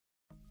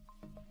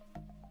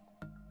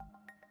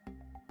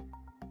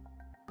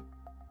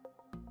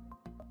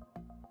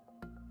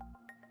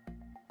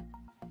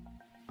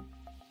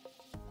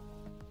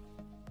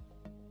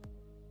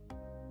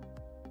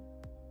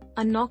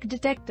A knock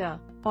detector,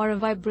 or a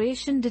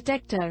vibration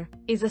detector,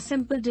 is a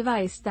simple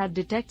device that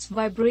detects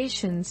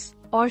vibrations,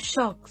 or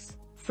shocks,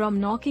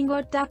 from knocking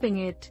or tapping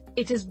it.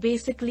 It is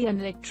basically an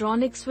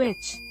electronic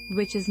switch,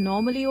 which is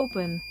normally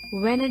open.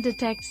 When it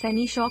detects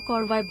any shock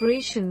or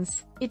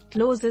vibrations, it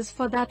closes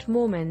for that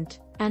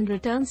moment, and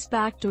returns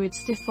back to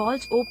its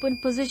default open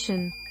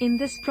position. In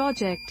this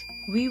project,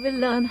 we will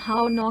learn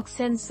how knock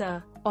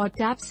sensor, or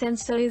tap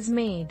sensor is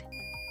made.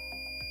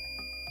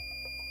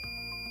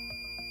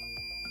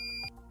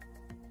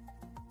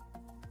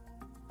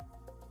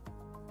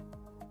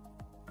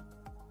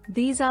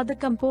 These are the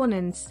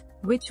components,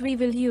 which we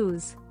will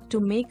use,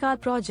 to make our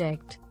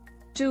project.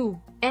 2.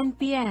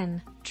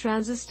 NPN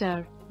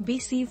Transistor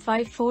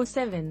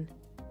BC547.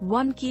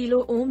 1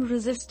 kilo ohm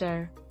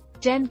resistor.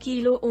 10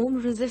 kilo ohm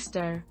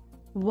resistor.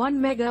 1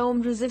 mega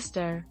ohm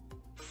resistor.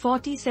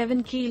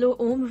 47 kilo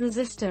ohm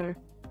resistor.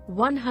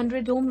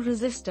 100 ohm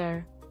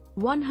resistor.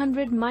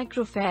 100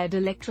 microfarad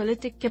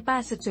electrolytic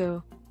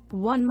capacitor.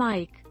 1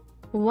 mic.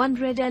 1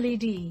 red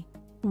LED.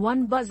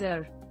 1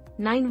 buzzer.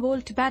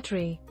 9-volt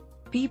battery.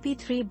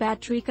 PP3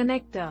 battery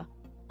connector.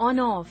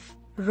 On-off,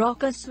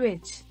 rocker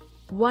switch.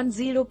 10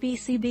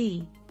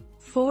 PCB.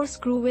 4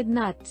 screw with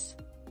nuts.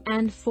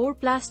 And 4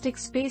 plastic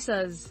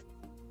spacers.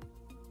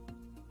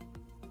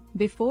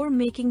 Before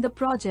making the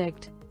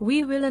project,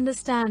 we will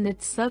understand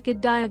its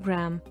circuit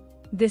diagram.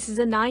 This is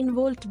a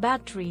 9-volt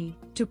battery,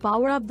 to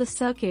power up the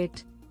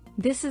circuit.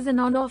 This is an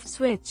on-off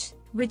switch,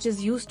 which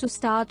is used to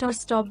start or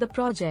stop the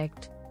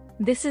project.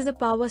 This is a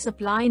power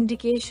supply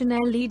indication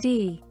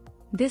LED.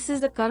 This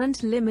is the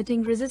current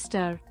limiting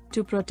resistor,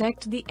 to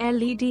protect the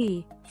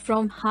LED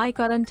from high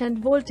current and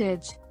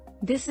voltage.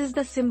 This is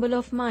the symbol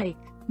of mic.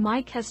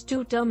 Mic has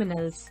 2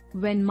 terminals.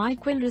 When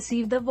mic will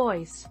receive the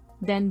voice,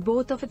 then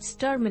both of its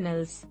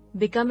terminals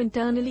become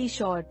internally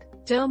short.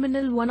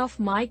 Terminal 1 of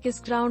mic is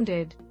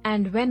grounded,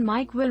 and when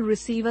mic will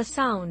receive a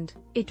sound,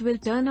 it will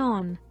turn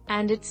on,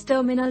 and its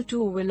terminal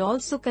 2 will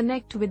also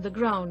connect with the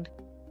ground.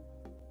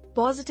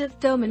 Positive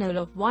terminal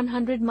of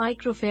 100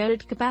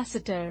 microfarad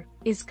capacitor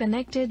is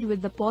connected with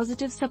the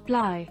positive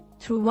supply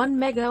through 1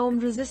 mega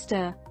ohm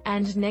resistor,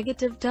 and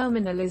negative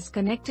terminal is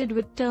connected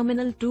with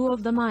terminal 2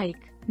 of the mic.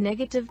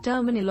 Negative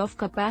terminal of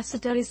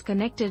capacitor is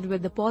connected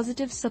with the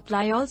positive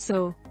supply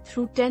also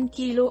through 10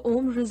 kilo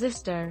ohm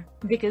resistor.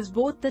 Because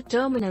both the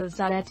terminals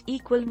are at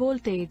equal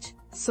voltage,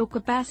 so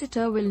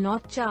capacitor will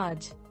not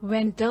charge.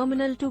 When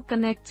terminal 2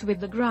 connects with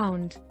the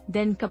ground,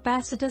 then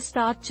capacitor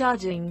start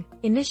charging.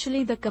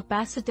 Initially the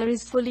capacitor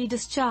is fully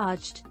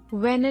discharged.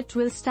 When it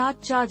will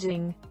start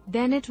charging,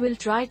 then it will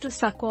try to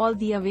suck all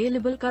the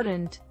available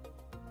current.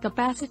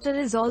 Capacitor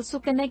is also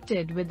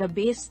connected with the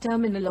base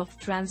terminal of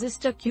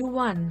transistor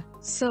Q1,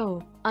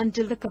 so,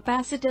 until the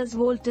capacitor's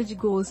voltage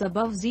goes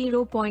above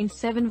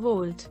 0.7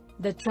 volt,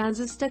 the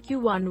transistor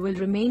Q1 will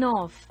remain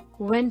off.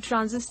 When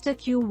transistor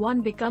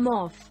Q1 become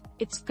off,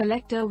 its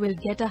collector will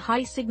get a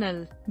high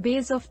signal.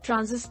 Base of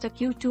transistor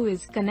Q2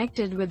 is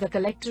connected with the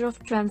collector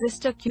of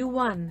transistor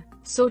Q1,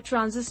 so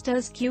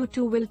transistors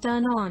Q2 will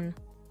turn on,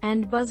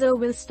 and buzzer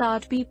will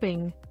start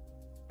beeping.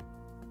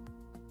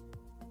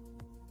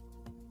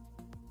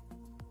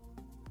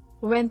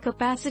 When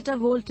capacitor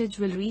voltage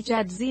will reach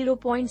at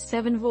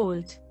 0.7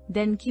 volt,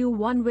 then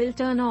Q1 will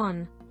turn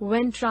on.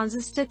 When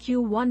transistor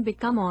Q1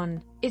 become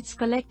on, its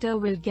collector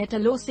will get a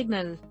low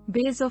signal.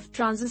 Base of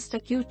transistor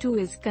Q2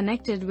 is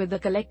connected with the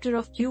collector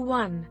of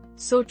Q1,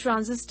 so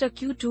transistor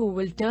Q2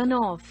 will turn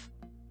off,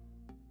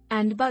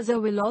 and buzzer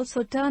will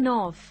also turn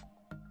off.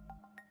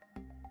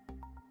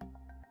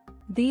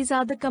 These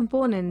are the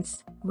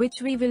components,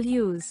 which we will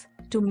use,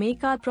 to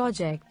make our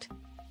project.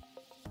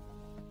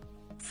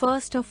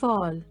 First of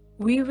all,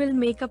 we will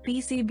make a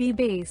PCB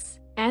base,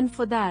 and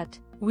for that,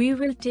 we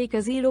will take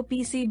a 0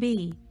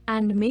 PCB,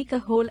 and make a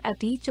hole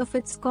at each of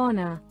its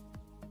corner.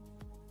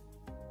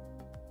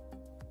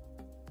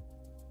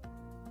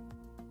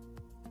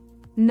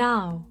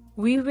 Now,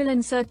 we will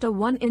insert a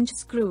 1-inch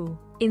screw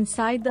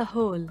inside the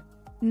hole.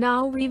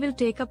 Now we will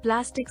take a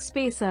plastic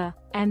spacer,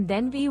 and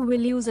then we will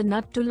use a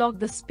nut to lock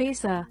the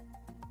spacer.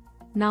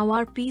 Now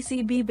our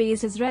PCB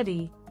base is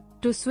ready.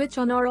 To switch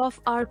on or off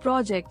our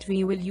project,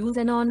 we will use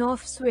an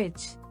on-off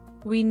switch.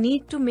 We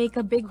need to make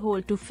a big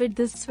hole to fit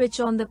this switch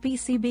on the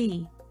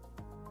PCB.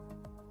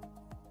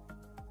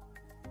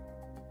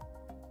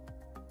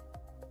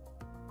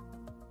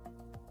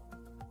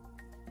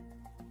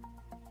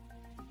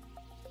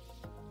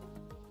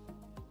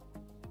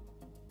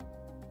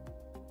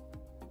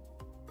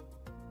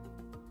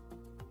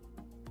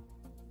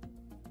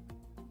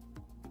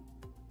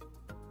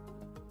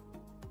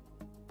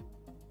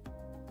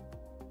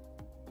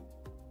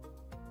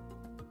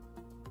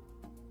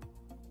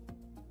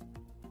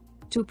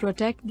 To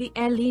protect the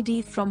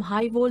LED from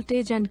high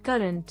voltage and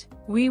current,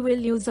 we will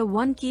use a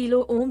 1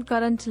 kilo ohm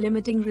current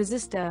limiting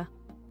resistor.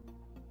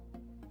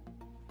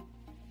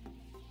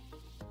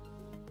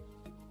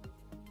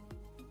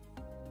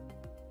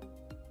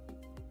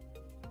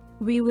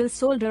 We will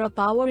solder a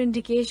power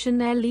indication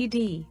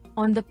LED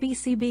on the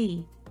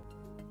PCB.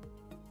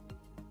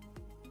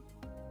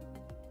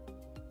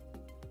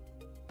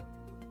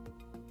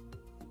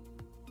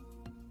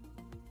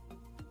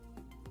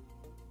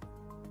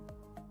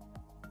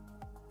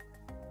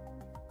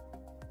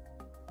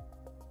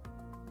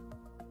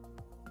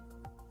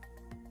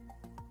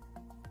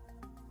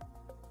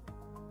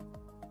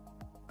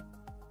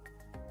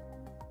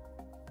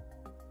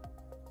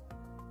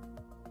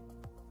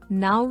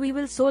 Now we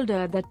will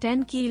solder the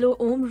 10 kilo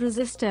ohm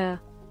resistor.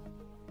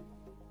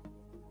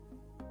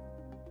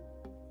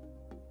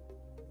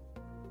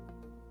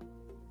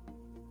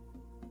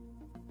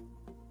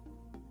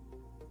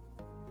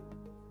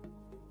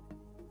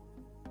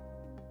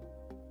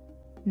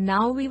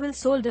 Now we will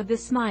solder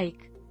this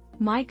mic.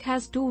 Mic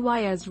has two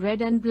wires,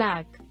 red and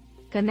black.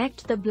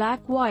 Connect the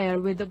black wire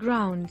with the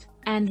ground,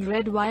 and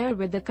red wire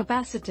with the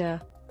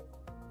capacitor.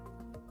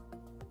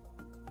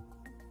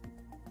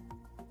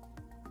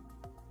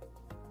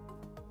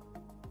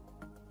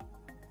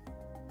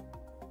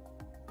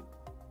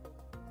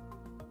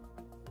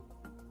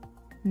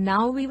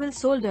 Now we will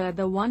solder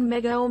the 1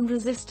 mega ohm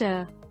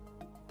resistor.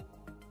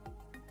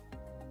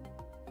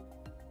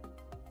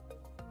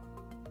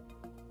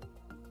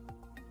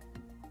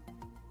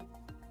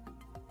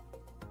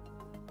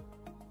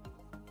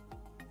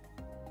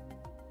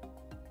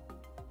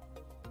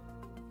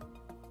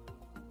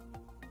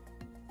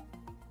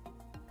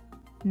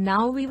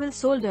 Now we will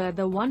solder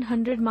the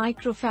 100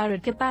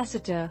 microfarad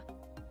capacitor.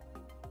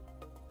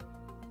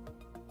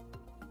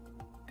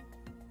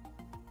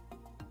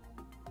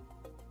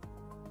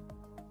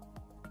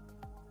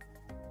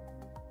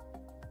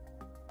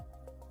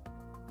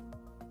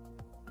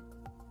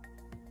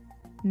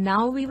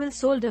 Now we will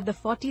solder the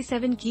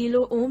 47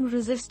 kilo ohm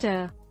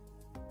resistor.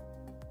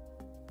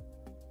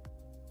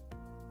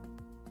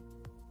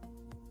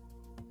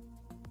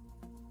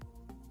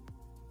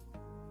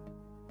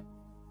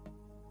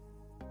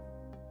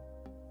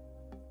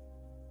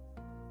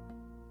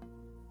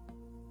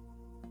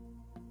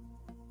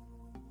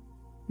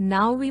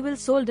 Now we will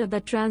solder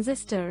the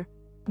transistor.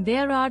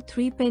 There are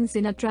 3 pins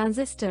in a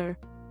transistor.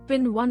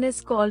 Pin 1 is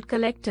called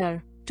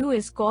collector, 2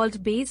 is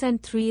called base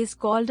and 3 is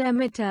called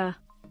emitter.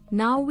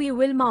 Now we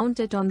will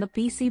mount it on the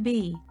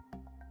PCB.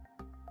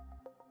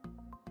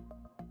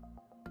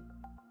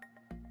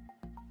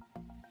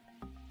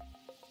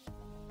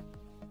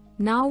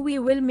 Now we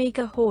will make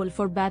a hole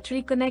for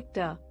battery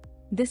connector.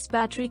 This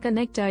battery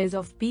connector is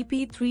of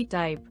PP3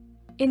 type.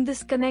 In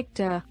this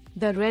connector,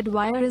 the red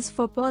wire is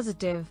for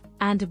positive,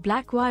 and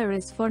black wire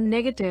is for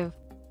negative.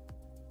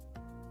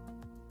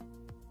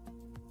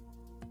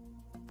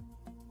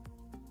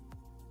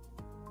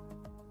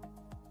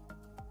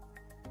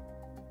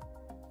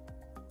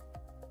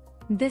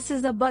 This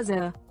is a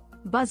buzzer.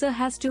 Buzzer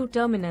has 2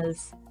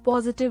 terminals,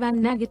 positive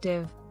and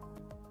negative.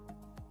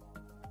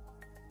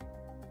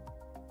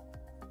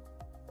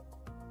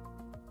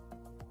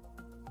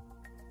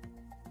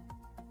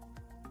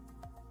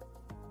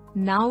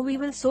 Now we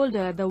will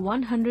solder the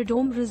 100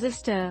 ohm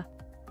resistor.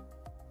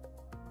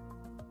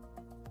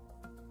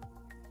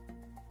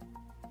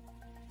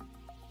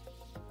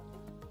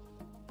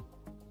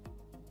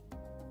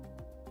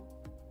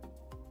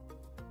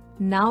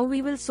 Now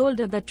we will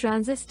solder the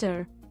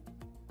transistor.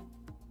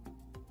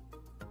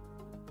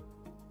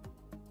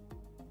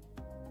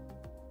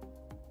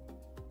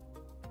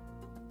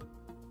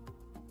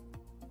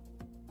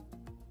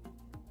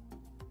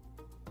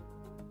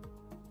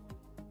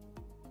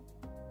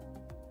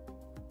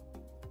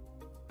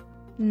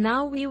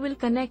 Now we will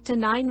connect a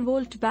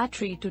 9-volt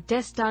battery to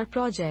test our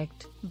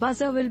project.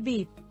 Buzzer will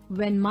beep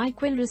when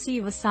mic will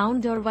receive a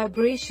sound or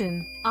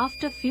vibration.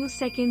 After few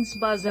seconds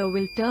buzzer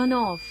will turn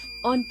off.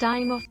 On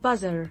time of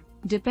buzzer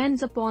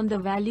depends upon the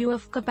value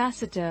of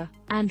capacitor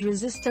and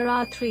resistor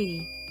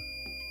R3.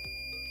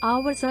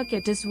 Our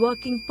circuit is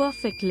working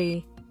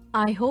perfectly.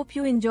 I hope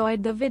you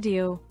enjoyed the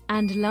video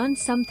and learned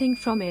something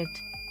from it.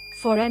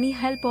 For any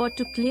help or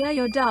to clear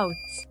your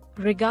doubts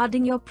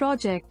regarding your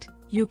project,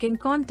 you can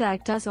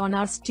contact us on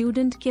our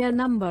student care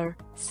number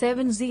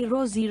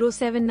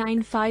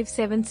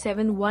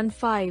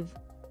 7007957715.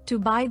 To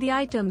buy the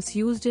items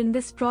used in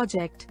this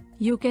project,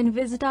 you can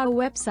visit our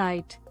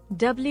website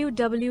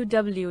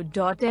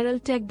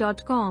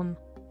www.electrolytic.com.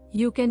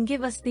 You can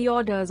give us the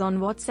orders on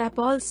WhatsApp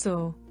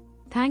also.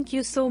 Thank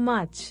you so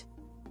much.